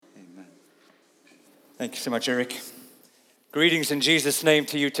Thank you so much, Eric. Greetings in Jesus' name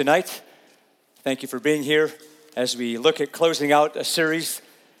to you tonight. Thank you for being here as we look at closing out a series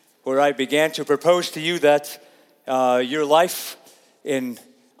where I began to propose to you that your life in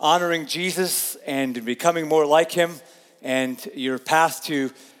honoring Jesus and in becoming more like him and your path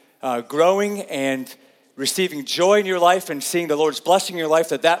to growing and receiving joy in your life and seeing the Lord's blessing in your life,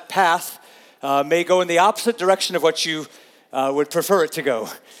 that path may go in the opposite direction of what you would prefer it to go.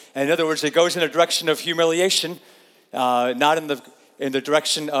 And in other words, it goes in a direction of humiliation, not in the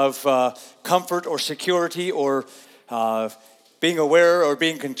direction of comfort or security or being aware or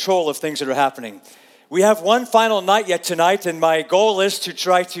being in control of things that are happening. We have one final night yet tonight, and my goal is to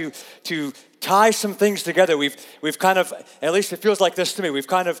try to tie some things together. We've kind of, at least it feels like this to me, we've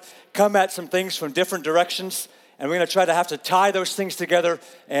kind of come at some things from different directions, and we're going to try to have to tie those things together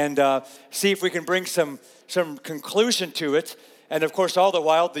and see if we can bring some conclusion to it. And of course, all the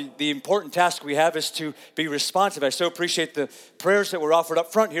while, the important task we have is to be responsive. I so appreciate the prayers that were offered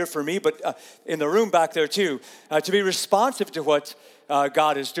up front here for me, but in the room back there too, to be responsive to what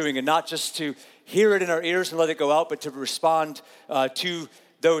God is doing and not just to hear it in our ears and let it go out, but to respond to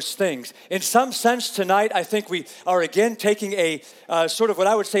those things. In some sense tonight, I think we are again taking a sort of what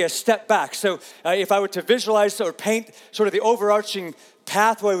I would say a step back. So if I were to visualize or paint sort of the overarching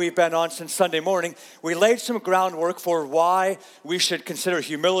pathway we've been on since Sunday morning, we laid some groundwork for why we should consider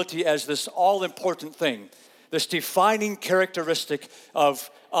humility as this all-important thing, this defining characteristic of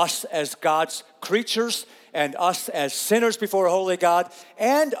us as God's creatures and us as sinners before a holy God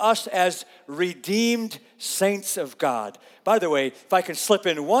and us as redeemed saints of God. By the way, if I can slip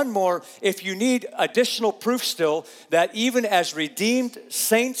in one more, if you need additional proof still that even as redeemed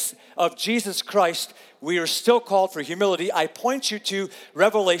saints of Jesus Christ, we are still called for humility, I point you to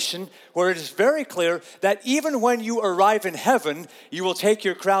Revelation, where it is very clear that even when you arrive in heaven, you will take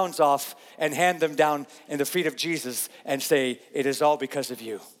your crowns off and hand them down in the feet of Jesus and say, it is all because of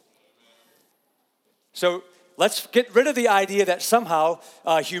you. So let's get rid of the idea that somehow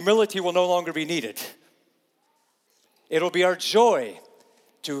humility will no longer be needed. It'll be our joy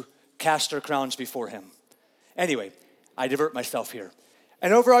to cast our crowns before him. Anyway, I divert myself here.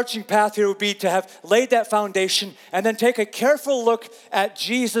 An overarching path here would be to have laid that foundation and then take a careful look at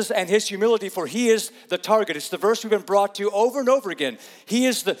Jesus and his humility, for he is the target. It's the verse we've been brought to over and over again. He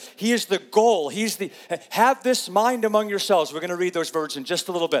is the goal. Have this mind among yourselves. We're going to read those words in just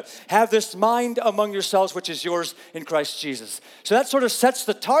a little bit. Have this mind among yourselves, which is yours in Christ Jesus. So that sort of sets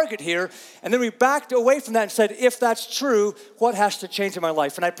the target here. And then we backed away from that and said, if that's true, what has to change in my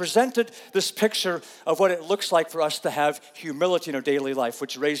life? And I presented this picture of what it looks like for us to have humility in our daily life,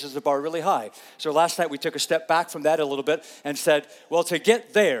 which raises the bar really high. So last night we took a step back from that a little bit and said, well, to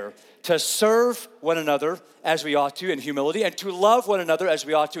get there, to serve one another as we ought to in humility, and to love one another as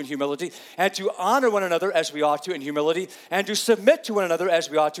we ought to in humility, and to honor one another as we ought to in humility, and to submit to one another as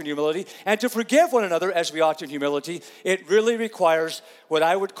we ought to in humility, and to forgive one another as we ought to in humility, it really requires what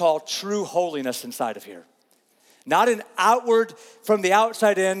I would call true holiness inside of here. Not an outward, from the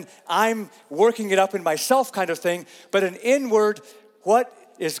outside in, I'm working it up in myself kind of thing, but an inward, what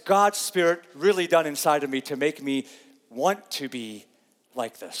is God's Spirit really done inside of me to make me want to be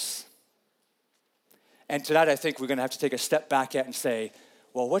like this? And tonight I think we're going to have to take a step back and say,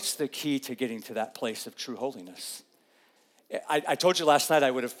 well, what's the key to getting to that place of true holiness? I told you last night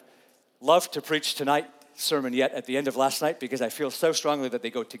I would have loved to preach tonight's sermon yet at the end of last night because I feel so strongly that they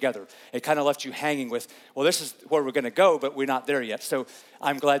go together. It kind of left you hanging with, well, this is where we're going to go, but we're not there yet. So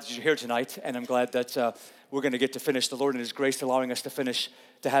I'm glad that you're here tonight, and I'm glad that we're going to get to finish, the Lord in his grace allowing us to finish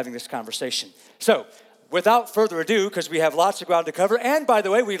to having this conversation. So without further ado, because we have lots of ground to cover, and by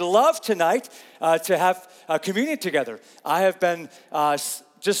the way, we'd love tonight to have communion together. I have been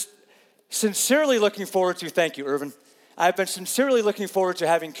just sincerely looking forward to, thank you, Irvin. I've been sincerely looking forward to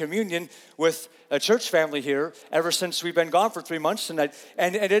having communion with a church family here ever since we've been gone for 3 months, and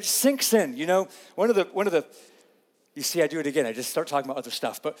it sinks in. You know, one of the, you see, I do it again. I just start talking about other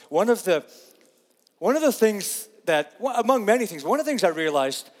stuff. But one of the things that, among many things, one of the things I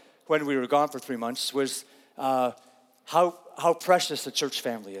realized when we were gone for 3 months was how precious the church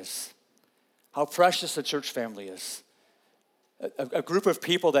family is. How precious the church family is. A group of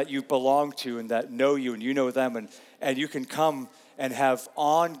people that you belong to and that know you and you know them, and you can come and have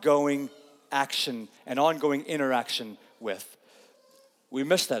ongoing action and ongoing interaction with. We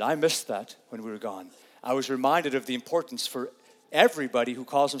missed that. I missed that when we were gone. I was reminded of the importance for everybody who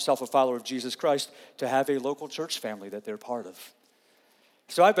calls himself a follower of Jesus Christ to have a local church family that they're part of.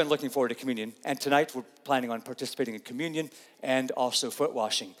 So I've been looking forward to communion, and tonight we're planning on participating in communion and also foot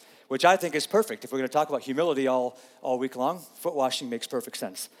washing. which I think is perfect. If we're going to talk about humility all week long, foot washing makes perfect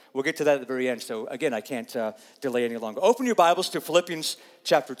sense. We'll get to that at the very end. So again, I can't delay any longer. Open your Bibles to Philippians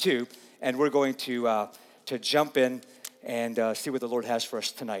chapter 2, and we're going to jump in and see what the Lord has for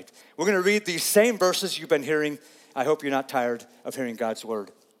us tonight. We're going to read these same verses you've been hearing. I hope you're not tired of hearing God's word.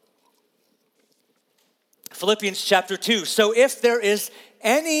 Philippians chapter 2. So if there is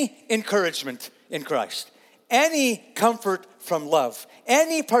any encouragement in Christ, any comfort from love,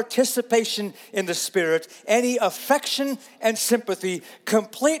 any participation in the Spirit, any affection and sympathy,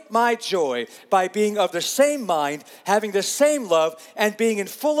 complete my joy by being of the same mind, having the same love, and being in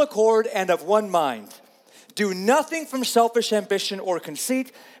full accord and of one mind. Do nothing from selfish ambition or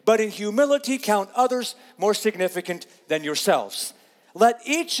conceit, but in humility count others more significant than yourselves. Let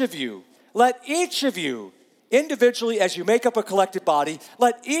each of you, individually as you make up a collective body,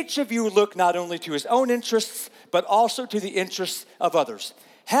 let each of you look not only to his own interests, but also to the interests of others.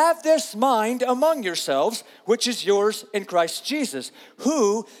 Have this mind among yourselves, which is yours in Christ Jesus,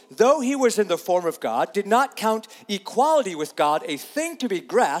 who, though he was in the form of God, did not count equality with God a thing to be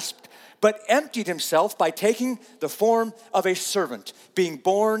grasped, but emptied himself by taking the form of a servant, being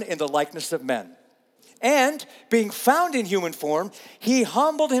born in the likeness of men. And being found in human form, he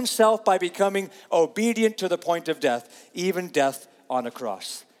humbled himself by becoming obedient to the point of death, even death on a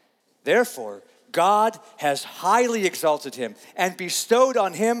cross. Therefore, God has highly exalted him and bestowed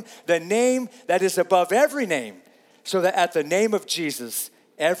on him the name that is above every name, so that at the name of Jesus,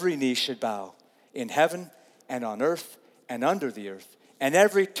 every knee should bow in heaven and on earth and under the earth, and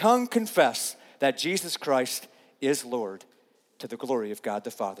every tongue confess that Jesus Christ is Lord, to the glory of God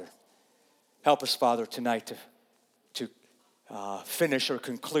the Father. Help us, Father, tonight to finish or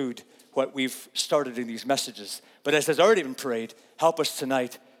conclude what we've started in these messages. But as has already been prayed, help us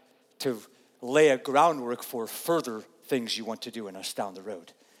tonight to lay a groundwork for further things you want to do in us down the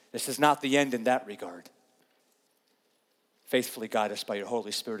road. This is not the end in that regard. Faithfully guide us by your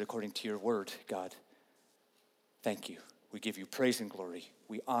Holy Spirit according to your word, God. Thank you. We give you praise and glory.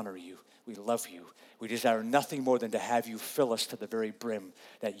 We honor you. We love you. We desire nothing more than to have you fill us to the very brim,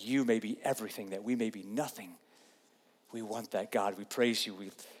 that you may be everything, that we may be nothing. We want that, God. We praise you.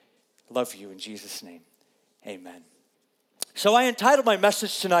 We love you in Jesus' name. Amen. So I entitled my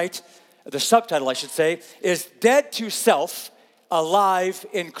message tonight, the subtitle I should say, is Dead to Self, Alive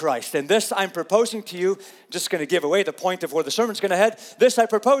in Christ. And this I'm proposing to you, just going to give away the point of where the sermon's going to head. This I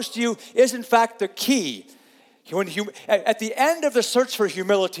propose to you is in fact the key. At the end of the search for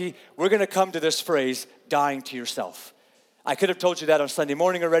humility, we're going to come to this phrase, dying to yourself. I could have told you that on Sunday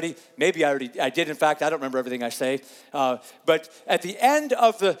morning already. Maybe I did, in fact. I don't remember everything I say. But at the end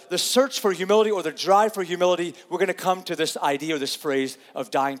of the search for humility or the drive for humility, we're going to come to this idea or this phrase of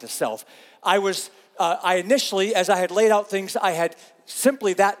dying to self. I initially, as I had laid out things, I had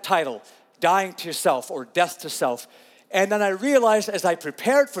simply that title, dying to self or death to self. And then I realized as I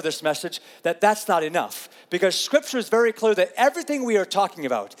prepared for this message that that's not enough, because Scripture is very clear that everything we are talking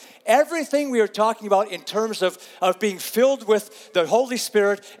about in terms of being filled with the Holy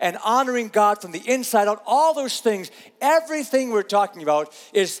Spirit and honoring God from the inside out, all those things, everything we're talking about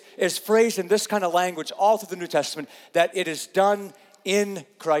is phrased in this kind of language all through the New Testament, that it is done in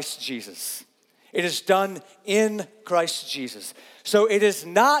Christ Jesus. It is done in Christ Jesus. So it is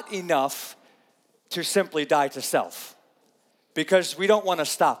not enough to simply die to self, because we don't want to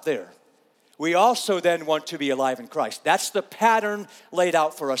stop there. We also then want to be alive in Christ. That's the pattern laid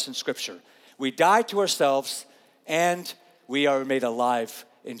out for us in Scripture. We die to ourselves and we are made alive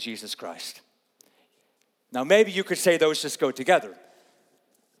in Jesus Christ. Now maybe you could say those just go together.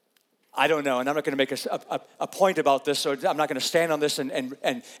 I don't know, and I'm not going to make a point about this, or I'm not going to stand on this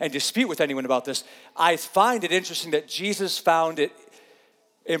and dispute with anyone about this. I find it interesting that Jesus found it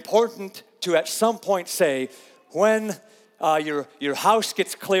important to at some point say, when your house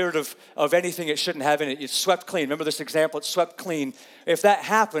gets cleared of anything it shouldn't have in it, it's swept clean. Remember this example, it's swept clean. If that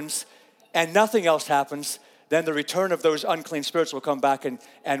happens and nothing else happens, then the return of those unclean spirits will come back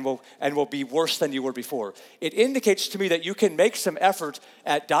and will be worse than you were before. It indicates to me that you can make some effort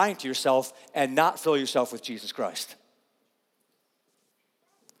at dying to yourself and not fill yourself with Jesus Christ.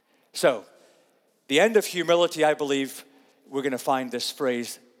 So, the end of humility, I believe, we're going to find this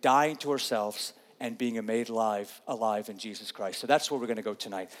phrase, dying to ourselves and being made alive in Jesus Christ. So that's where we're going to go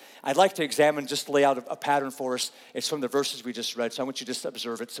tonight. I'd like to examine, just lay out a pattern for us. It's from the verses we just read, so I want you to just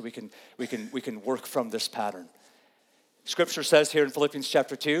observe it so we can work from this pattern. Scripture says here in Philippians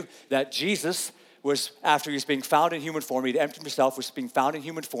chapter 2 that Jesus was, after he was being found in human form, he'd emptied himself, was being found in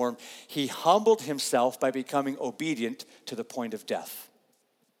human form, he humbled himself by becoming obedient to the point of death.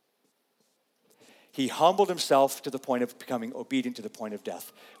 He humbled himself to the point of becoming obedient to the point of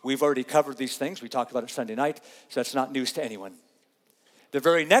death. We've already covered these things. We talked about it Sunday night, so that's not news to anyone. The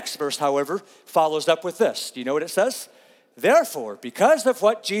very next verse, however, follows up with this. Do you know what it says? Therefore, because of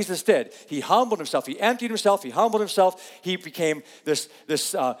what Jesus did, he humbled himself, he emptied himself, he humbled himself, he became this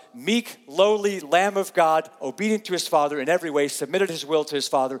meek, lowly Lamb of God, obedient to his Father in every way, submitted his will to his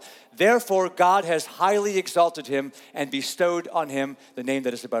Father. Therefore, God has highly exalted him and bestowed on him the name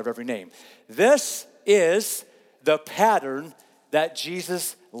that is above every name. This is the pattern that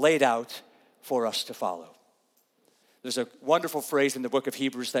Jesus laid out for us to follow. There's a wonderful phrase in the book of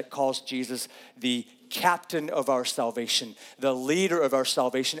Hebrews that calls Jesus the captain of our salvation, the leader of our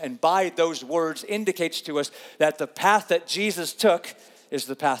salvation, and by those words indicates to us that the path that Jesus took is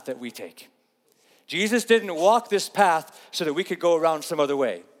the path that we take. Jesus didn't walk this path so that we could go around some other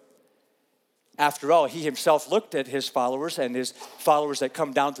way. After all, he himself looked at his followers and his followers that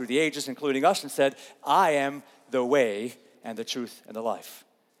come down through the ages, including us, and said, I am the way and the truth and the life.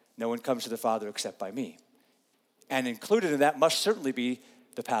 No one comes to the Father except by me. And included in that must certainly be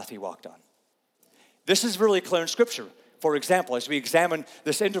the path he walked on. This is really clear in Scripture. For example, as we examine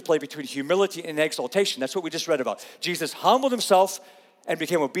this interplay between humility and exaltation, that's what we just read about. Jesus humbled himself and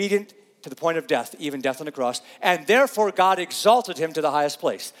became obedient to the point of death, even death on the cross, and therefore God exalted him to the highest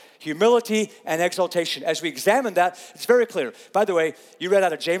place. Humility and exaltation. As we examine that, it's very clear. By the way, you read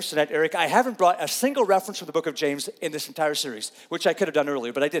out of James tonight, Eric. I haven't brought a single reference from the book of James in this entire series, which I could have done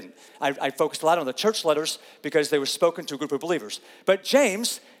earlier, but I didn't. I focused a lot on the church letters because they were spoken to a group of believers. But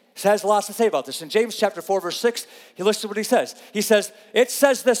James has lots to say about this. In James chapter 4, verse 6, he listens to what he says. He says, it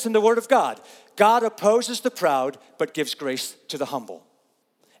says this in the word of God. God opposes the proud, but gives grace to the humble.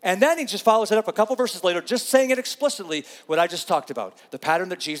 And then he just follows it up a couple verses later, just saying it explicitly, what I just talked about, the pattern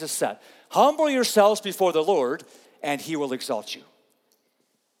that Jesus set. Humble yourselves before the Lord, and he will exalt you.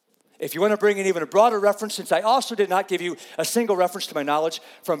 If you want to bring in even a broader reference, since I also did not give you a single reference to my knowledge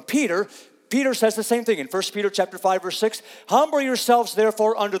from Peter, Peter says the same thing in 1 Peter chapter 5, verse 6. Humble yourselves,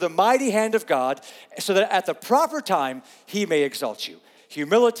 therefore, under the mighty hand of God, so that at the proper time he may exalt you.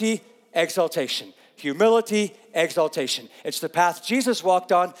 Humility, exaltation. Humility, exaltation. It's the path Jesus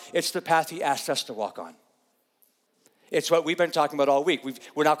walked on. It's the path he asked us to walk on. It's what we've been talking about all week.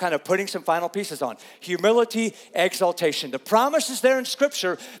 We're now kind of putting some final pieces on. Humility, exaltation. The promise is there in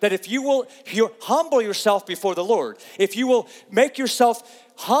Scripture that if you humble yourself before the Lord, if you will make yourself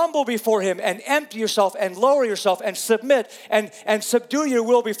humble before him and empty yourself and lower yourself and submit and subdue your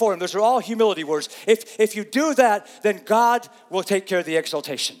will before him. Those are all humility words. If you do that, then God will take care of the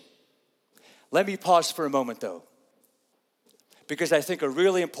exaltation. Let me pause for a moment, though, because I think a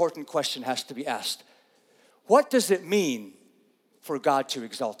really important question has to be asked. What does it mean for God to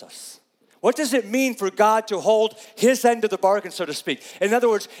exalt us? What does it mean for God to hold his end of the bargain, so to speak? In other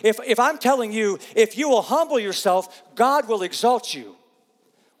words, if I'm telling you, if you will humble yourself, God will exalt you.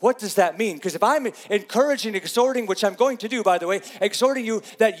 What does that mean? Because if I'm encouraging, exhorting, which I'm going to do, by the way, exhorting you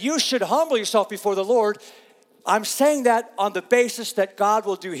that you should humble yourself before the Lord, I'm saying that on the basis that God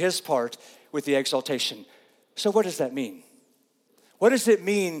will do his part with the exaltation. So what does that mean? What does it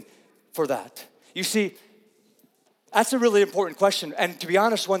mean for that? You see, that's a really important question, and to be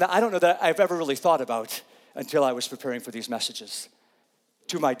honest, one that I don't know that I've ever really thought about until I was preparing for these messages.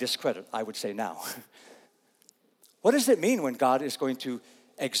 To my discredit, I would say now. What does it mean when God is going to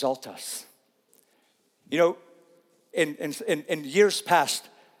exalt us? You know, in years past,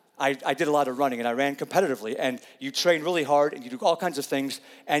 I did a lot of running and I ran competitively, and you train really hard and you do all kinds of things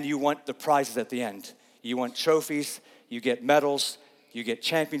and you want the prizes at the end. You want trophies, you get medals, you get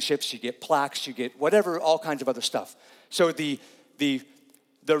championships, you get plaques, you get whatever, all kinds of other stuff. So the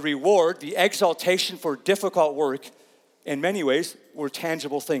reward, the exaltation for difficult work, in many ways, were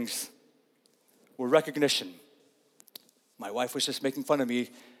tangible things, were recognition. My wife was just making fun of me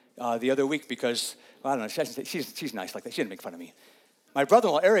the other week because, well, I don't know, she's nice like that. She didn't make fun of me. My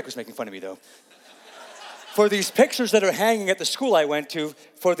brother-in-law, Eric, was making fun of me, though, for these pictures that are hanging at the school I went to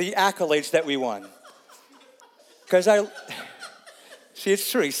for the accolades that we won. Because see,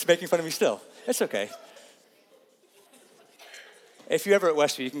 it's true. He's making fun of me still. It's okay. If you're ever at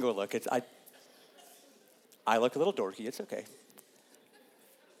Westview, you can go look. I look a little dorky. It's okay.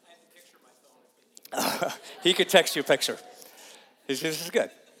 I have a picture of my phone. He could text you a picture. This is good.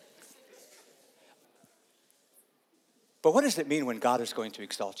 But what does it mean when God is going to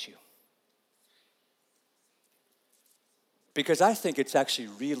exalt you? Because I think it's actually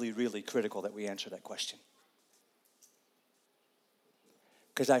really, really critical that we answer that question.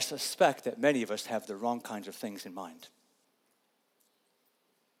 Because I suspect that many of us have the wrong kinds of things in mind.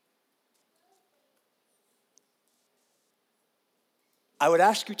 I would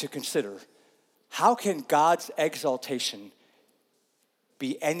ask you to consider how can God's exaltation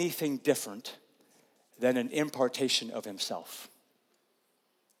be anything different than an impartation of himself?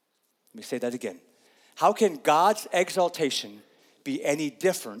 Let me say that again. How can God's exaltation be any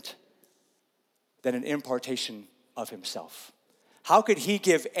different than an impartation of himself? How could he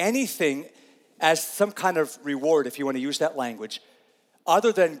give anything as some kind of reward, if you want to use that language,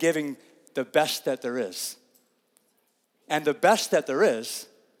 other than giving the best that there is? And the best that there is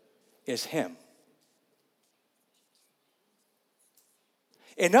him.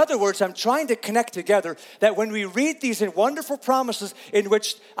 In other words, I'm trying to connect together that when we read these wonderful promises, in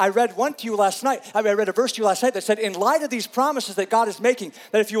which I read one to you last night, I read a verse to you last night that said, in light of these promises that God is making,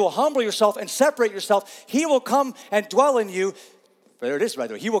 that if you will humble yourself and separate yourself, he will come and dwell in you. There it is, by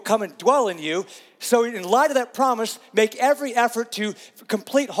the way. He will come and dwell in you. So in light of that promise, make every effort to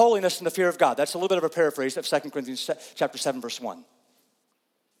complete holiness in the fear of God. That's a little bit of a paraphrase of 2 Corinthians chapter 7, verse 1.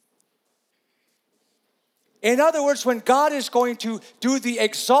 In other words, when God is going to do the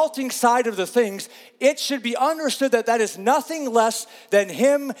exalting side of the things, it should be understood that that is nothing less than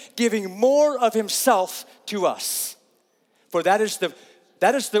him giving more of himself to us. For that is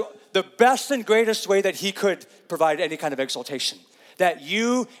the best and greatest way that he could provide any kind of exaltation. That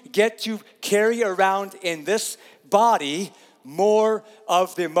you get to carry around in this body more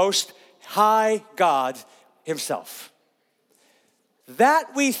of the most high God himself.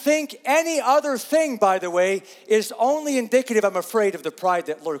 That we think any other thing, by the way, is only indicative, I'm afraid, of the pride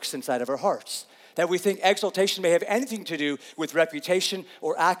that lurks inside of our hearts. That we think exaltation may have anything to do with reputation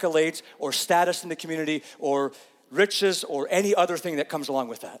or accolades or status in the community or riches or any other thing that comes along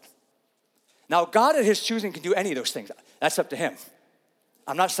with that. Now, God at his choosing can do any of those things. That's up to him.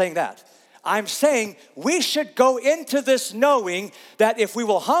 I'm not saying that. I'm saying we should go into this knowing that if we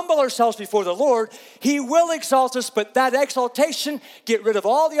will humble ourselves before the Lord, he will exalt us, but that exaltation, get rid of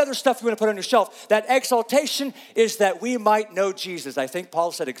all the other stuff you want to put on your shelf. That exaltation is that we might know Jesus. I think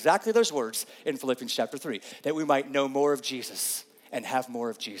Paul said exactly those words in Philippians chapter 3, that we might know more of Jesus and have more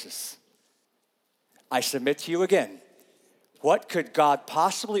of Jesus. I submit to you again, what could God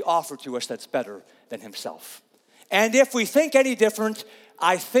possibly offer to us that's better than himself? And if we think any different,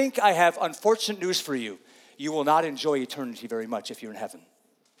 I think I have unfortunate news for you. You will not enjoy eternity very much if you're in heaven,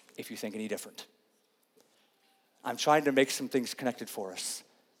 if you think any different. I'm trying to make some things connected for us.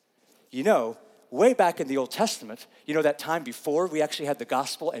 You know, way back in the Old Testament, you know that time before we actually had the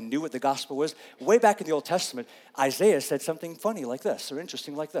gospel and knew what the gospel was? Way back in the Old Testament, Isaiah said something funny like this, or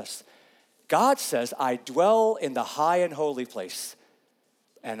interesting like this. God says, I dwell in the high and holy place,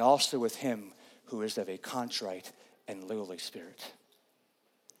 and also with him who is of a contrite and lowly spirit.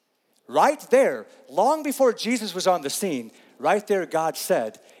 Right there, long before Jesus was on the scene, right there God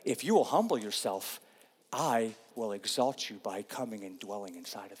said, if you will humble yourself, I will exalt you by coming and dwelling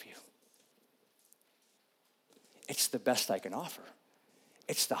inside of you. It's the best I can offer.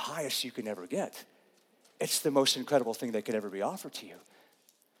 It's the highest you can ever get. It's the most incredible thing that could ever be offered to you.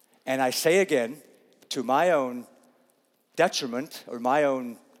 And I say again, to my own detriment, or my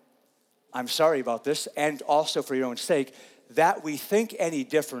own, I'm sorry about this, and also for your own sake, that we think any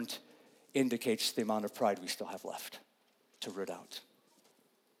different indicates the amount of pride we still have left to root out.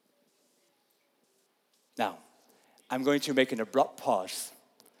 Now, I'm going to make an abrupt pause,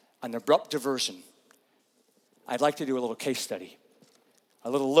 an abrupt diversion. I'd like to do a little case study,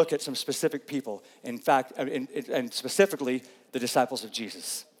 a little look at some specific people, in fact, and specifically the disciples of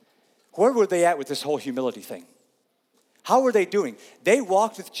Jesus. Where were they at with this whole humility thing? How were they doing? They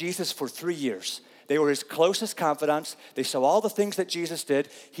walked with Jesus for 3 years. They were his closest confidants. They saw all the things that Jesus did.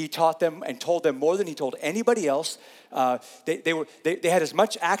 He taught them and told them more than he told anybody else. They had as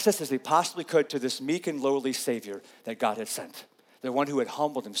much access as they possibly could to this meek and lowly Savior that God had sent, the one who had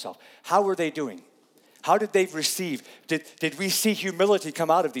humbled himself. How were they doing? How did they receive? Did we see humility come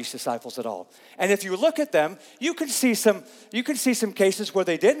out of these disciples at all? And if you look at them, you can see some cases where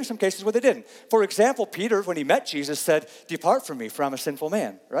they did and some cases where they didn't. For example, Peter, when he met Jesus, said, "Depart from me, for I'm a sinful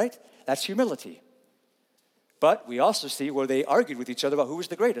man," right? That's humility. But we also see where they argued with each other about who was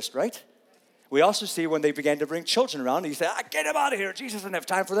the greatest, right? We also see when they began to bring children around, and he said, "Get them out of here. Jesus doesn't have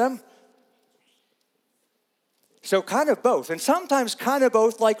time for them." So kind of both, and sometimes kind of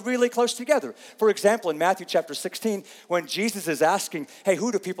both like really close together. For example, in Matthew chapter 16, when Jesus is asking, "Hey,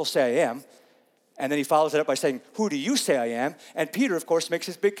 who do people say I am?" And then he follows it up by saying, "Who do you say I am?" And Peter, of course, makes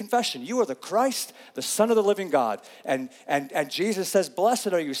his big confession. "You are the Christ, the Son of the living God." And Jesus says,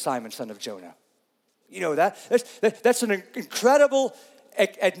 "Blessed are you, Simon, son of Jonah." You know, that's an incredible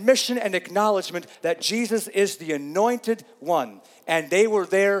admission and acknowledgement that Jesus is the anointed one. And they were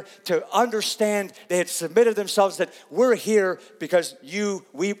there to understand. They had submitted themselves that we're here because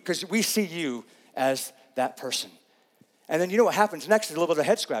we see you as that person. And then you know what happens next is a little bit of a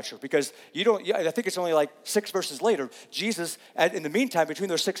head scratcher, because I think it's only like 6 verses later, Jesus, in the meantime, between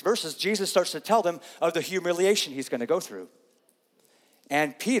those 6 verses, Jesus starts to tell them of the humiliation he's going to go through.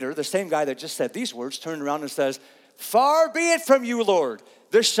 And Peter, the same guy that just said these words, turned around and says, "Far be it from you, Lord.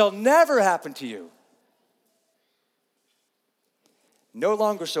 This shall never happen to you." No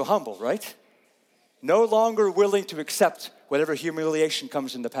longer so humble, right? No longer willing to accept whatever humiliation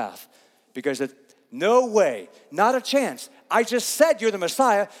comes in the path. Because no way, not a chance. I just said you're the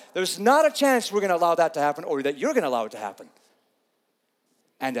Messiah. There's not a chance we're going to allow that to happen, or that you're going to allow it to happen.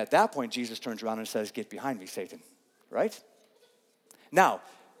 And at that point, Jesus turns around and says, "Get behind me, Satan." Right? Now,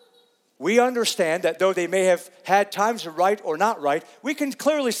 we understand that though they may have had times of right or not right, we can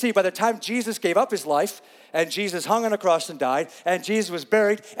clearly see by the time Jesus gave up his life, and Jesus hung on a cross and died, and Jesus was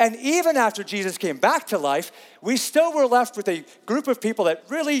buried, and even after Jesus came back to life, we still were left with a group of people that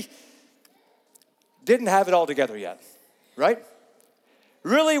really didn't have it all together yet, right?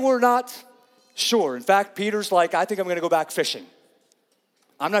 Really were not sure. In fact, Peter's like, "I think I'm going to go back fishing.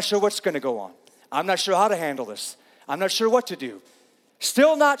 I'm not sure what's going to go on. I'm not sure how to handle this. I'm not sure what to do."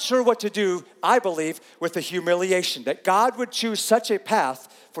 Still not sure what to do, I believe, with the humiliation, that God would choose such a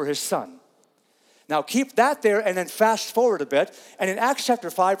path for his son. Now keep that there and then fast forward a bit. And in Acts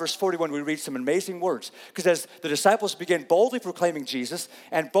chapter 5, verse 41, we read some amazing words. Because as the disciples begin boldly proclaiming Jesus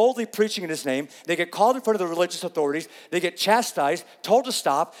and boldly preaching in his name, they get called in front of the religious authorities. They get chastised, told to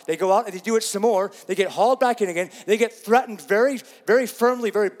stop. They go out and they do it some more. They get hauled back in again. They get threatened very, very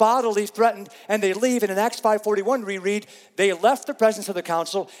firmly, very bodily threatened. And they leave. And in Acts 5:41, we read, they left the presence of the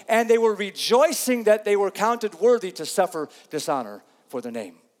council and they were rejoicing that they were counted worthy to suffer dishonor for the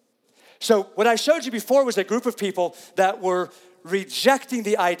name. So what I showed you before was a group of people that were rejecting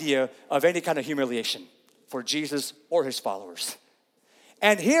the idea of any kind of humiliation for Jesus or his followers.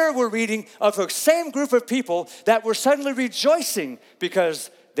 And here we're reading of the same group of people that were suddenly rejoicing because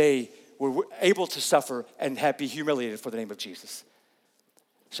they were able to suffer and be humiliated for the name of Jesus.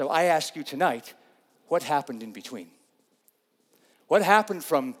 So I ask you tonight, what happened in between? What happened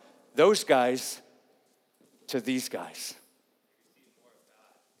from those guys to these guys?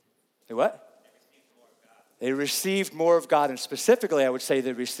 They what? They received more of God, and specifically I would say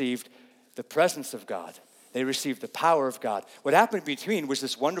they received the presence of God. They received the power of God. What happened in between was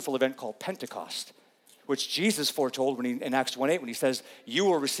this wonderful event called Pentecost, which Jesus foretold in Acts 1:8 when he says, "You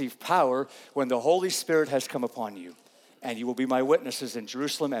will receive power when the Holy Spirit has come upon you, and you will be my witnesses in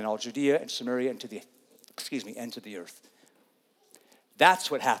Jerusalem and all Judea and Samaria and to the earth." That's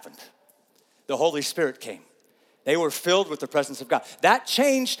what happened. The Holy Spirit came. They were filled with the presence of God. That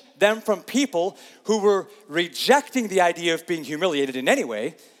changed them from people who were rejecting the idea of being humiliated in any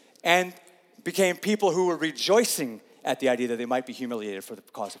way and became people who were rejoicing at the idea that they might be humiliated for the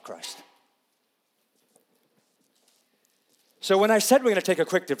cause of Christ. So when I said we're going to take a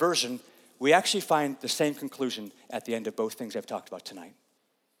quick diversion, we actually find the same conclusion at the end of both things I've talked about tonight.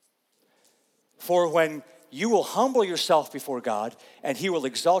 For when you will humble yourself before God and he will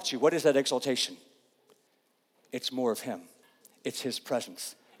exalt you, what is that exaltation? It's more of him. It's his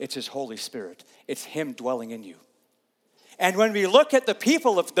presence. It's his Holy Spirit. It's him dwelling in you. And when we look at the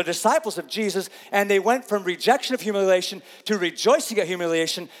people of the disciples of Jesus, and they went from rejection of humiliation to rejoicing at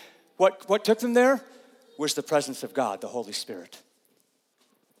humiliation, what took them there was the presence of God, the Holy Spirit.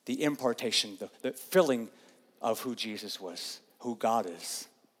 The impartation, the filling of who Jesus was, who God is.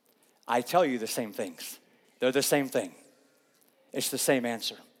 I tell you the same things. They're the same thing. It's the same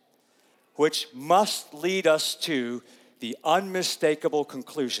answer. Which must lead us to the unmistakable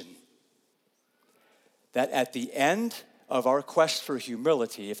conclusion that at the end of our quest for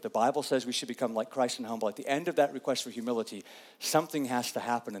humility, if the Bible says we should become like Christ and humble, at the end of that request for humility, something has to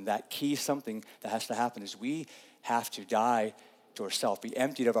happen, and that key something that has to happen is we have to die to ourselves, be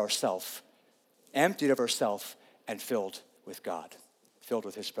emptied of ourself, and filled with God, filled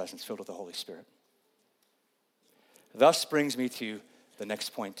with his presence, filled with the Holy Spirit. Thus brings me to the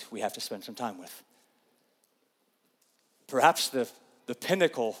next point we have to spend some time with. Perhaps the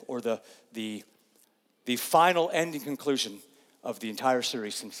pinnacle or the final ending conclusion of the entire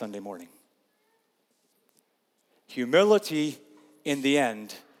series since Sunday morning. Humility in the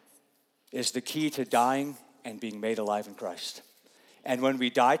end is the key to dying and being made alive in Christ. And when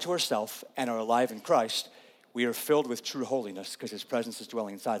we die to ourselves and are alive in Christ, we are filled with true holiness because his presence is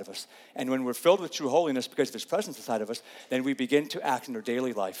dwelling inside of us. And when we're filled with true holiness because of his presence inside of us, then we begin to act in our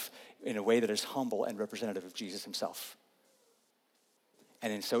daily life in a way that is humble and representative of Jesus himself.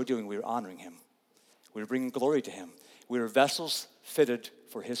 And in so doing, we're honoring him. We're bringing glory to him. We're vessels fitted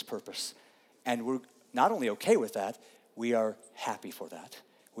for his purpose. And we're not only okay with that, we are happy for that.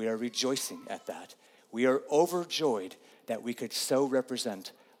 We are rejoicing at that. We are overjoyed that we could so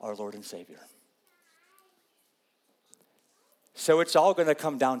represent our Lord and Savior. So it's all going to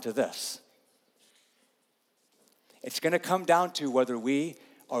come down to this. It's going to come down to whether we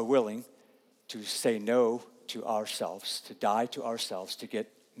are willing to say no to ourselves, to die to ourselves, to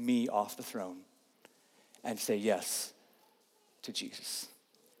get me off the throne, and say yes to Jesus,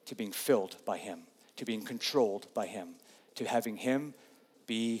 to being filled by him, to being controlled by him, to having him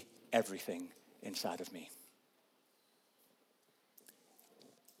be everything inside of me.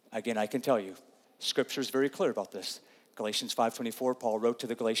 Again, I can tell you, Scripture is very clear about this. Galatians 5:24, Paul wrote to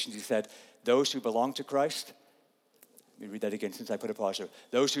the Galatians, he said, those who belong to Christ, let me read that again since I put a pause there.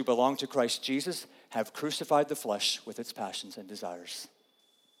 Those who belong to Christ Jesus have crucified the flesh with its passions and desires.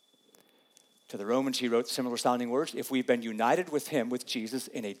 To the Romans, he wrote similar sounding words. If we've been united with him, with Jesus,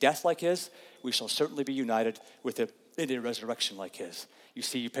 in a death like his, we shall certainly be united with him in a resurrection like his. You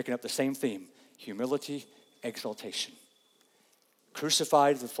see, you're picking up the same theme. Humility, exaltation.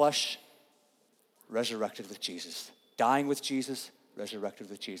 Crucified the flesh, resurrected with Jesus. Dying with Jesus, resurrected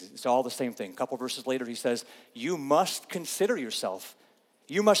with Jesus. It's all the same thing. A couple verses later, he says, you must consider yourself.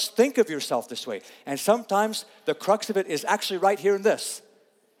 You must think of yourself this way. And sometimes the crux of it is actually right here in this.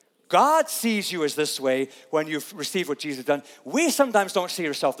 God sees you as this way when you've received what Jesus has done. We sometimes don't see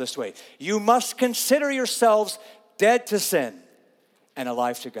ourselves this way. You must consider yourselves dead to sin and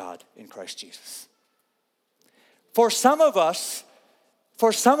alive to God in Christ Jesus. For some of us,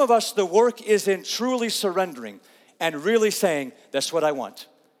 the work is in truly surrendering and really saying, that's what I want.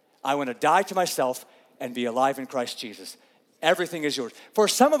 I want to die to myself and be alive in Christ Jesus. Everything is yours. For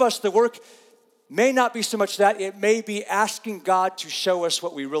some of us, the work may not be so much that. It may be asking God to show us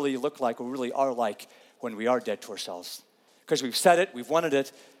what we really look like or really are like when we are dead to ourselves. Because we've said it, we've wanted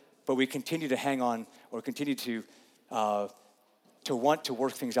it, but we continue to hang on or continue to want to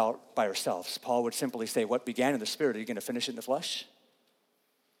work things out by ourselves. Paul would simply say, what began in the spirit, are you going to finish it in the flesh?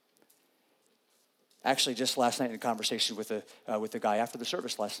 Actually, just last night in a conversation with the guy after the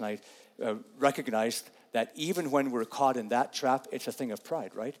service last night, recognized that even when we're caught in that trap, it's a thing of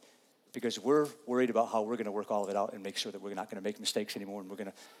pride, right? Because we're worried about how we're going to work all of it out and make sure that we're not going to make mistakes anymore, and we're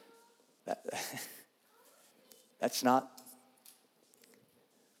going to.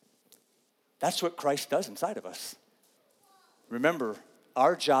 That's what Christ does inside of us. Remember,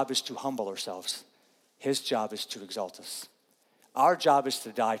 our job is to humble ourselves. His job is to exalt us. Our job is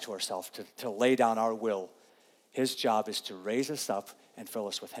to die to ourselves, to lay down our will. His job is to raise us up and fill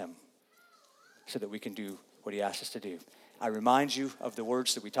us with him so that we can do what he asks us to do. I remind you of the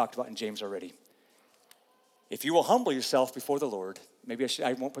words that we talked about in James already. If you will humble yourself before the Lord, maybe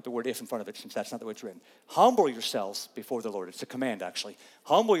I won't put the word if in front of it since that's not the way it's written. Humble yourselves before the Lord. It's a command, actually.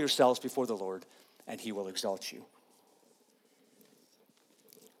 Humble yourselves before the Lord, and he will exalt you.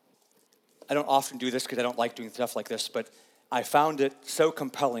 I don't often do this because I don't like doing stuff like this, but I found it so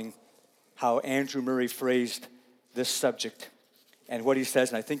compelling how Andrew Murray phrased this subject and what he says,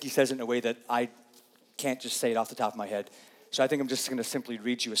 and I think he says it in a way that I can't just say it off the top of my head. So I think I'm just going to simply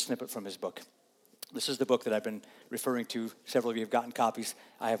read you a snippet from his book. This is the book that I've been referring to. Several of you have gotten copies.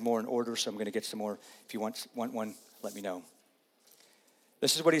 I have more in order, so I'm going to get some more. If you want one, let me know.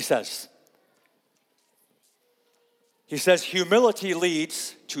 This is what he says. He says, humility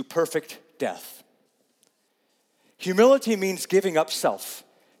leads to perfect death. Humility means giving up self,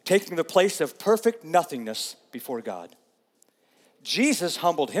 taking the place of perfect nothingness before God. Jesus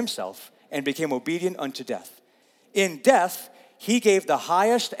humbled himself and became obedient unto death. In death, he gave the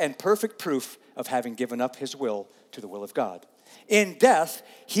highest and perfect proof of having given up his will to the will of God. In death,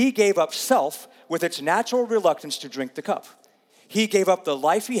 he gave up self with its natural reluctance to drink the cup. He gave up the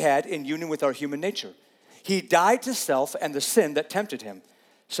life he had in union with our human nature. He died to self and the sin that tempted him.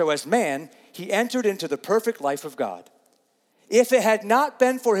 So as man, he entered into the perfect life of God. If it had not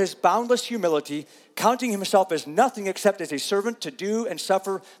been for his boundless humility, counting himself as nothing except as a servant to do and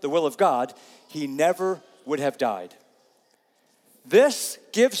suffer the will of God, he never would have died. This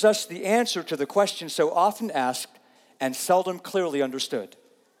gives us the answer to the question so often asked and seldom clearly understood.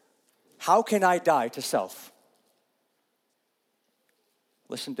 How can I die to self?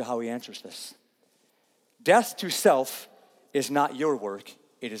 Listen to how he answers this. Death to self is not your work,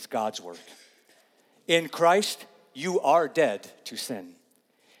 it is God's work. In Christ, you are dead to sin.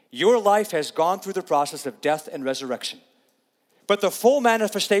 Your life has gone through the process of death and resurrection. But the full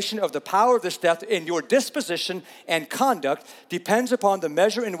manifestation of the power of this death in your disposition and conduct depends upon the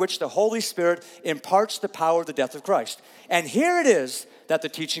measure in which the Holy Spirit imparts the power of the death of Christ. And here it is that the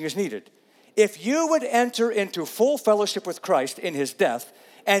teaching is needed. If you would enter into full fellowship with Christ in his death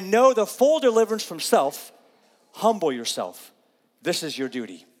and know the full deliverance from self, humble yourself. This is your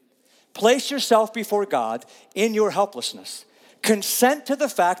duty. Place yourself before God in your helplessness. Consent to the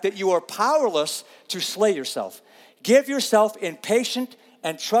fact that you are powerless to slay yourself. Give yourself in patient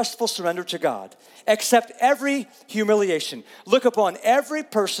and trustful surrender to God. Accept every humiliation. Look upon every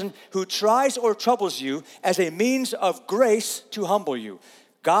person who tries or troubles you as a means of grace to humble you.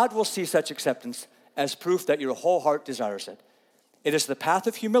 God will see such acceptance as proof that your whole heart desires it. It is the path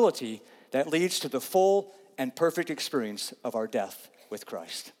of humility that leads to the full and perfect experience of our death with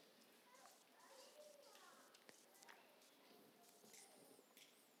Christ.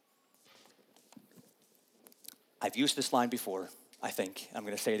 I've used this line before, I think. I'm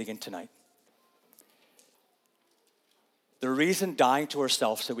going to say it again tonight. The reason dying to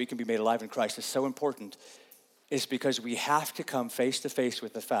ourselves so we can be made alive in Christ is so important is because we have to come face to face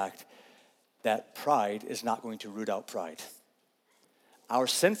with the fact that pride is not going to root out pride. Our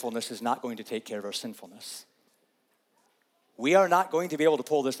sinfulness is not going to take care of our sinfulness. We are not going to be able to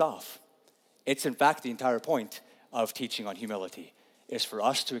pull this off. It's in fact the entire point of teaching on humility, is for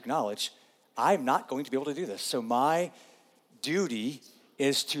us to acknowledge, I'm not going to be able to do this. So my duty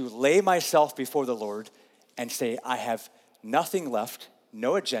is to lay myself before the Lord and say, I have nothing left,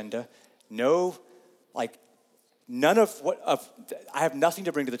 no agenda, I have nothing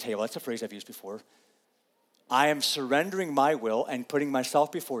to bring to the table. That's a phrase I've used before. I am surrendering my will and putting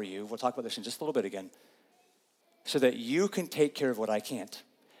myself before you. We'll talk about this in just a little bit again. So that you can take care of what I can't.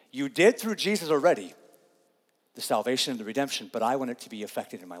 You did through Jesus already, the salvation and the redemption, but I want it to be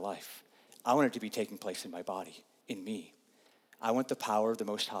effected in my life. I want it to be taking place in my body, in me. I want the power of the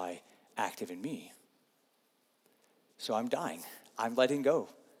Most High active in me. So I'm dying. I'm letting go.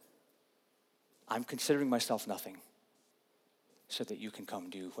 I'm considering myself nothing so that you can come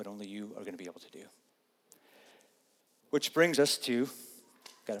do what only you are going to be able to do. Which brings us to,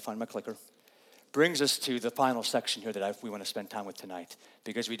 got to find my clicker, brings us to the final section here that we want to spend time with tonight,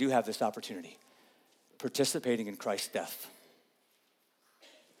 because we do have this opportunity, participating in Christ's death.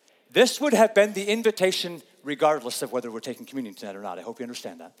 This would have been the invitation regardless of whether we're taking communion tonight or not. I hope you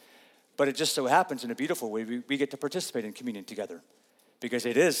understand that. But it just so happens in a beautiful way, we get to participate in communion together because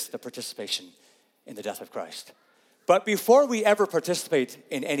it is the participation in the death of Christ. But before we ever participate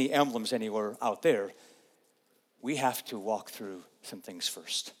in any emblems anywhere out there, we have to walk through some things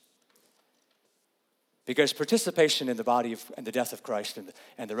first. Because participation in the body and the death of Christ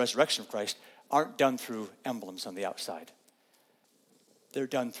and the resurrection of Christ aren't done through emblems on the outside. They're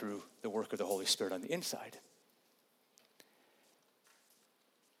done through the work of the Holy Spirit on the inside.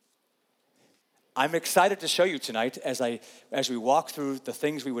 I'm excited to show you tonight as we walk through the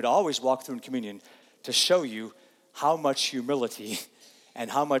things we would always walk through in communion, to show you how much humility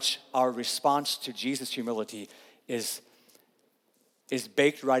and how much our response to Jesus' humility is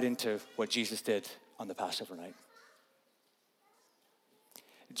baked right into what Jesus did on the Passover night.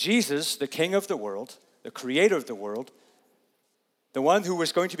 Jesus, the King of the world, the Creator of the world, the one who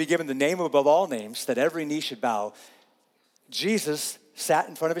was going to be given the name above all names, that every knee should bow, Jesus sat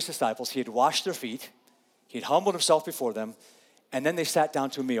in front of his disciples. He had washed their feet. He had humbled himself before them. And then they sat down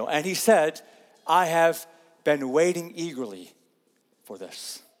to a meal. And he said, I have been waiting eagerly for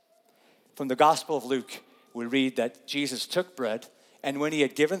this. From the Gospel of Luke, we read that Jesus took bread, and when he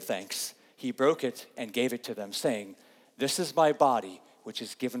had given thanks, he broke it and gave it to them, saying, this is my body, which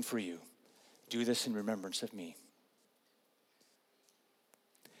is given for you. Do this in remembrance of me.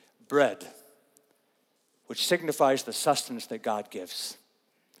 Bread, which signifies the sustenance that God gives.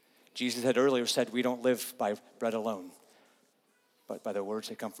 Jesus had earlier said we don't live by bread alone, but by the words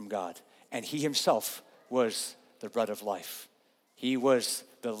that come from God. And he himself was the bread of life. He was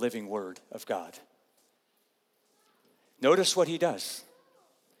the living word of God. Notice what he does.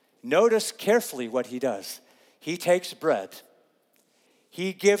 Notice carefully what he does. He takes bread.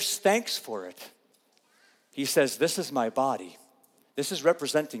 He gives thanks for it. He says, this is my body. This is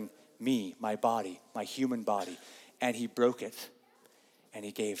representing me, my body, my human body. And he broke it, and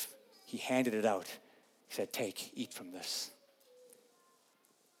he handed it out. He said, take, eat from this.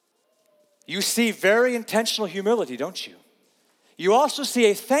 You see very intentional humility, don't you? You also see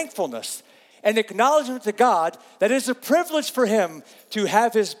a thankfulness, an acknowledgement to God that it is a privilege for him to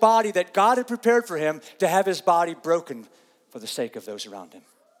have his body that God had prepared for him, to have his body broken for the sake of those around him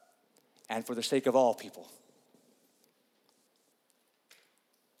and for the sake of all people.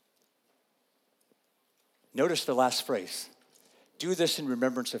 Notice the last phrase. Do this in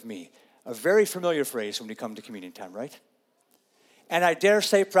remembrance of me. A very familiar phrase when we come to communion time, right? And I dare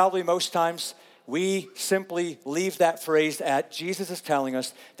say probably most times we simply leave that phrase at Jesus is telling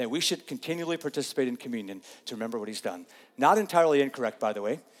us that we should continually participate in communion to remember what he's done. Not entirely incorrect, by the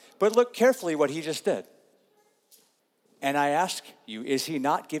way, but look carefully what he just did. And I ask you, is he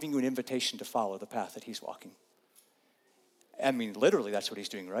not giving you an invitation to follow the path that he's walking? I mean, literally, that's what he's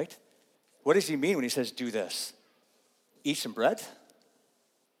doing, right? What does he mean when he says, do this? Eat some bread?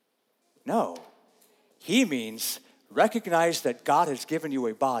 No. He means recognize that God has given you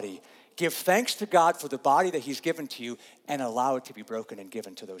a body. Give thanks to God for the body that he's given to you and allow it to be broken and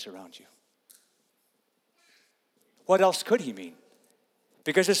given to those around you. What else could he mean?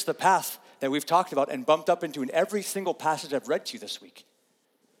 Because it's the path that we've talked about and bumped up into in every single passage I've read to you this week.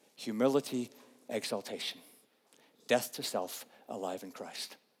 Humility, exaltation. Death to self, alive in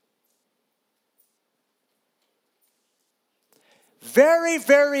Christ. Very,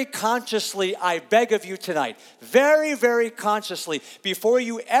 very consciously, I beg of you tonight, very, very consciously, before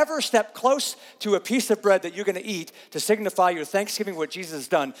you ever step close to a piece of bread that you're going to eat to signify your thanksgiving what Jesus has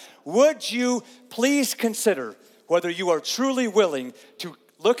done, would you please consider whether you are truly willing to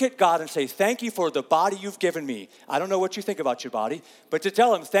look at God and say, thank you for the body you've given me. I don't know what you think about your body, but to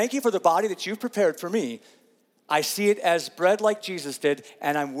tell him, thank you for the body that you've prepared for me. I see it as bread like Jesus did,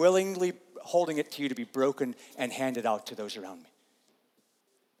 and I'm willingly holding it to you to be broken and handed out to those around me.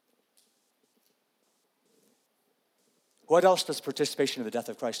 What else does participation in the death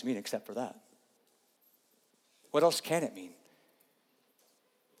of Christ mean except for that? What else can it mean?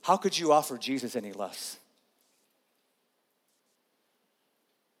 How could you offer Jesus any less?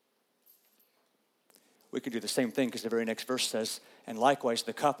 We could do the same thing because the very next verse says, and likewise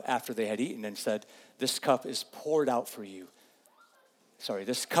the cup after they had eaten and said, this cup is poured out for you. Sorry,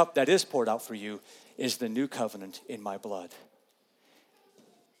 this cup that is poured out for you is the new covenant in my blood.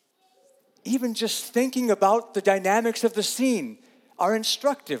 Even just thinking about the dynamics of the scene are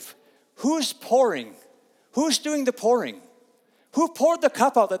instructive. Who's pouring? Who's doing the pouring? Who poured the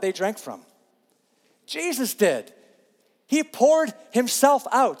cup out that they drank from? Jesus did. He poured himself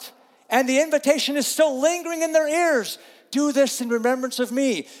out. And the invitation is still lingering in their ears. Do this in remembrance of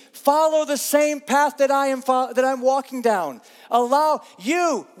me. Follow the same path that I'm walking down. Allow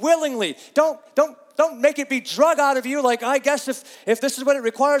you willingly. Don't make it be drug out of you like, I guess if this is what it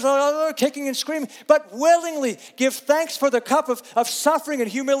requires, kicking and screaming. But willingly give thanks for the cup of suffering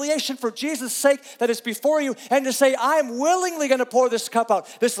and humiliation for Jesus' sake that is before you. And to say, I'm willingly going to pour this cup out,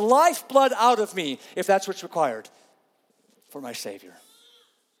 this lifeblood out of me, if that's what's required for my Savior.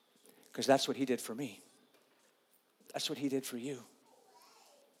 Because that's what he did for me. That's what he did for you.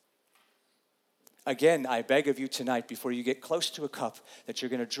 Again, I beg of you tonight, before you get close to a cup that you're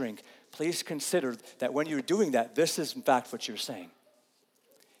going to drink, please consider that when you're doing that, this is in fact what you're saying.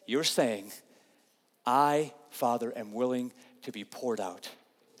 You're saying, I, Father, am willing to be poured out,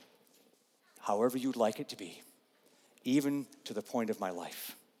 however you'd like it to be, even to the point of my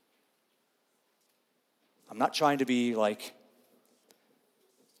life. I'm not trying to be like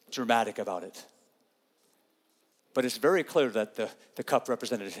dramatic about it. But it's very clear that the cup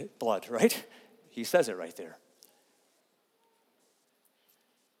represented blood, right? He says it right there.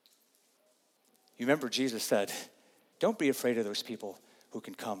 You remember Jesus said, don't be afraid of those people who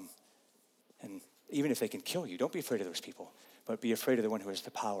can come. And even if they can kill you, don't be afraid of those people. But be afraid of the one who has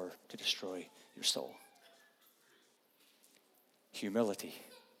the power to destroy your soul. Humility,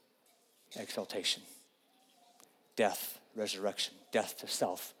 exaltation, death, resurrection, death to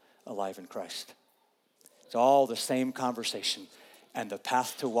self, alive in Christ. It's all the same conversation, and the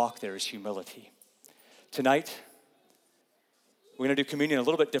path to walk there is humility. Tonight, we're going to do communion a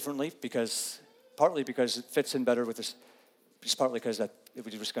little bit differently, partly because it fits in better with this, just partly because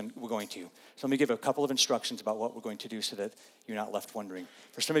we're going to. So let me give a couple of instructions about what we're going to do so that you're not left wondering.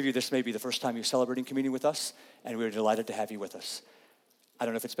 For some of you, this may be the first time you're celebrating communion with us, and we're delighted to have you with us. I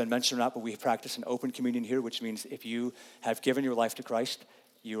don't know if it's been mentioned or not, but we practice an open communion here, which means if you have given your life to Christ,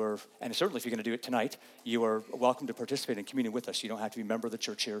 and certainly if you're going to do it tonight, you are welcome to participate in communion with us. You don't have to be a member of the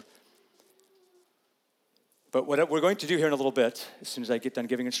church here. But what we're going to do here in a little bit, as soon as I get done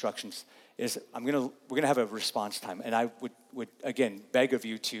giving instructions, is we're going to have a response time. And I would again beg of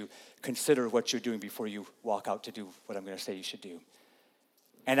you to consider what you're doing before you walk out to do what I'm going to say you should do.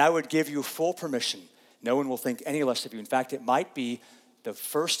 And I would give you full permission. No one will think any less of you. In fact, it might be the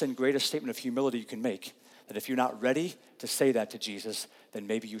first and greatest statement of humility you can make, that if you're not ready to say that to Jesus, then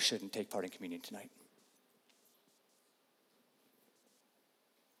maybe you shouldn't take part in communion tonight.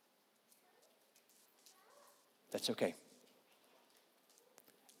 That's okay.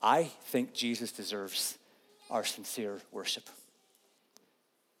 I think Jesus deserves our sincere worship.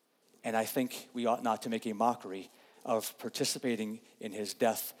 And I think we ought not to make a mockery of participating in his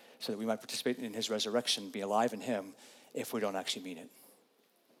death so that we might participate in his resurrection, be alive in him, if we don't actually mean it.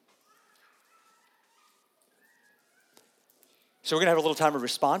 So we're going to have a little time of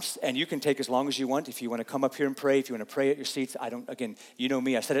response, and you can take as long as you want. If you want to come up here and pray, if you want to pray at your seats, again, you know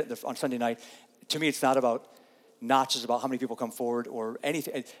me. I said it on Sunday night. To me, it's not just about how many people come forward or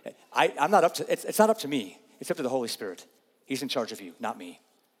anything. I'm not up to, it's not up to me. It's up to the Holy Spirit. He's in charge of you, not me.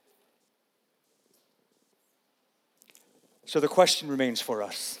 So the question remains for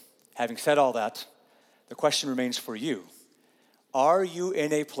us. Having said all that, the question remains for you. Are you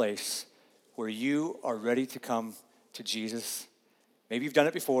in a place where you are ready to come to Jesus? Maybe you've done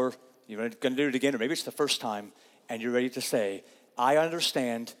it before, you're going to do it again, or maybe it's the first time, and you're ready to say, I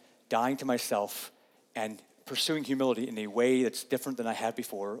understand dying to myself and pursuing humility in a way that's different than I had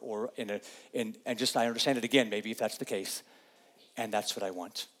before, or I understand it again, maybe if that's the case, and that's what I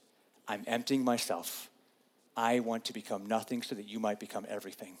want. I'm emptying myself. I want to become nothing so that you might become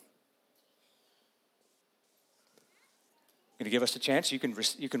everything. I'm going to give us a chance. You can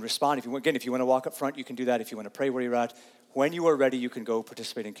respond. If you want to walk up front, you can do that. If you want to pray where you're at, when you are ready, you can go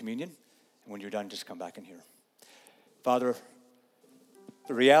participate in communion. And when you're done, just come back in here. Father,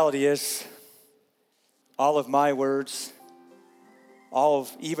 the reality is, all of my words, all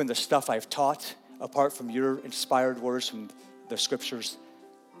of even the stuff I've taught, apart from your inspired words from the scriptures,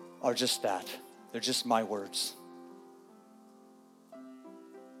 are just that. They're just my words.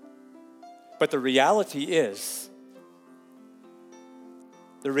 But the reality is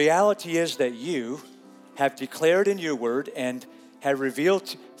that you have declared in your word and have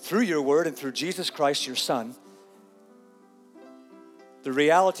revealed through your word and through Jesus Christ, your Son. The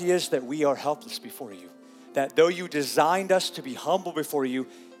reality is that we are helpless before you. That though you designed us to be humble before you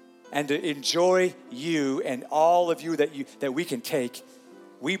and to enjoy you and all of you that we can take,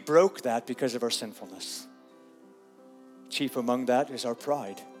 we broke that because of our sinfulness. Chief among that is our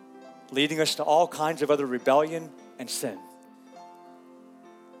pride, leading us to all kinds of other rebellion and sin.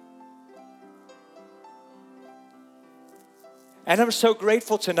 And I'm so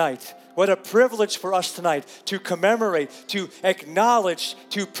grateful tonight. What a privilege for us tonight to commemorate, to acknowledge,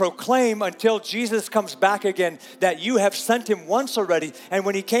 to proclaim until Jesus comes back again that you have sent him once already. And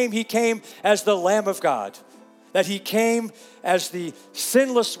when he came as the Lamb of God. That he came as the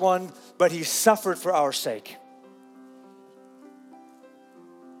sinless one, but he suffered for our sake.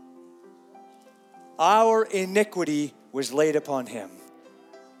 Our iniquity was laid upon him.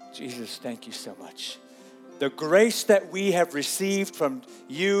 Jesus, thank you so much. The grace that we have received from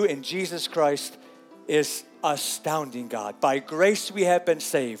you in Jesus Christ is astounding, God. By grace we have been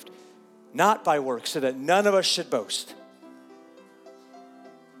saved, not by works, so that none of us should boast.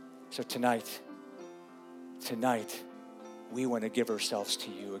 So tonight, we want to give ourselves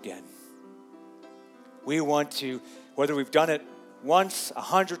to you again. We want to, whether we've done it once,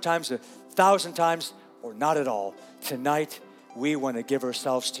 100 times, 1,000 times, or not at all, tonight we want to give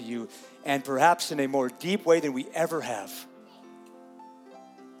ourselves to you, and perhaps in a more deep way than we ever have.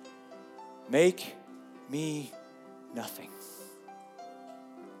 Make me nothing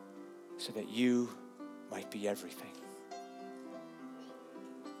so that you might be everything.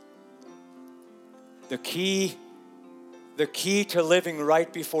 The key to living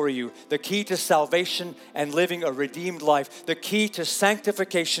right before you, the key to salvation and living a redeemed life, the key to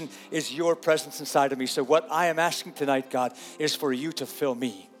sanctification is your presence inside of me. So what I am asking tonight, God, is for you to fill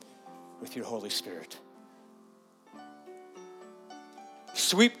me with your Holy Spirit.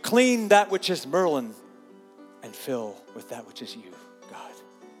 Sweep clean that which is Merlin and fill with that which is you, God.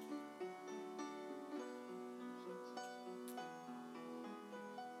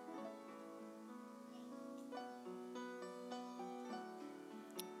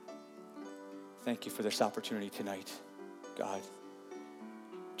 Thank you for this opportunity tonight, God,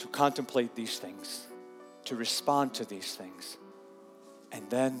 to contemplate these things, to respond to these things, and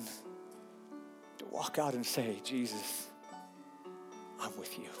then to walk out and say, Jesus, I'm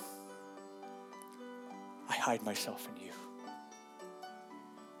with you. I hide myself in you.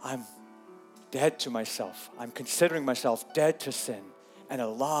 I'm dead to myself. I'm considering myself dead to sin and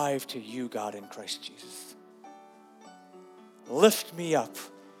alive to you, God, in Christ Jesus. Lift me up.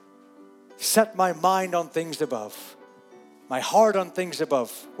 Set my mind on things above, my heart on things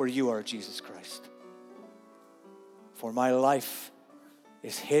above, where you are, Jesus Christ. For my life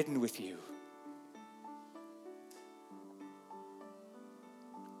is hidden with you.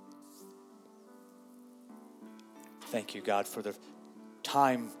 Thank you, God, for the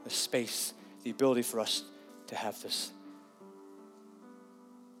time, the space, the ability for us to have this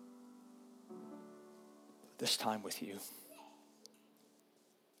time with you.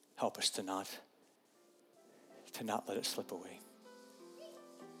 Help us to not let it slip away.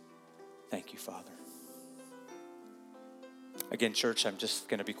 Thank you, Father. Again, church, I'm just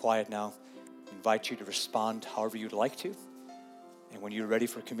going to be quiet now. Invite you to respond however you'd like to. And when you're ready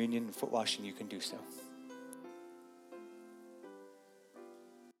for communion and foot washing, you can do so.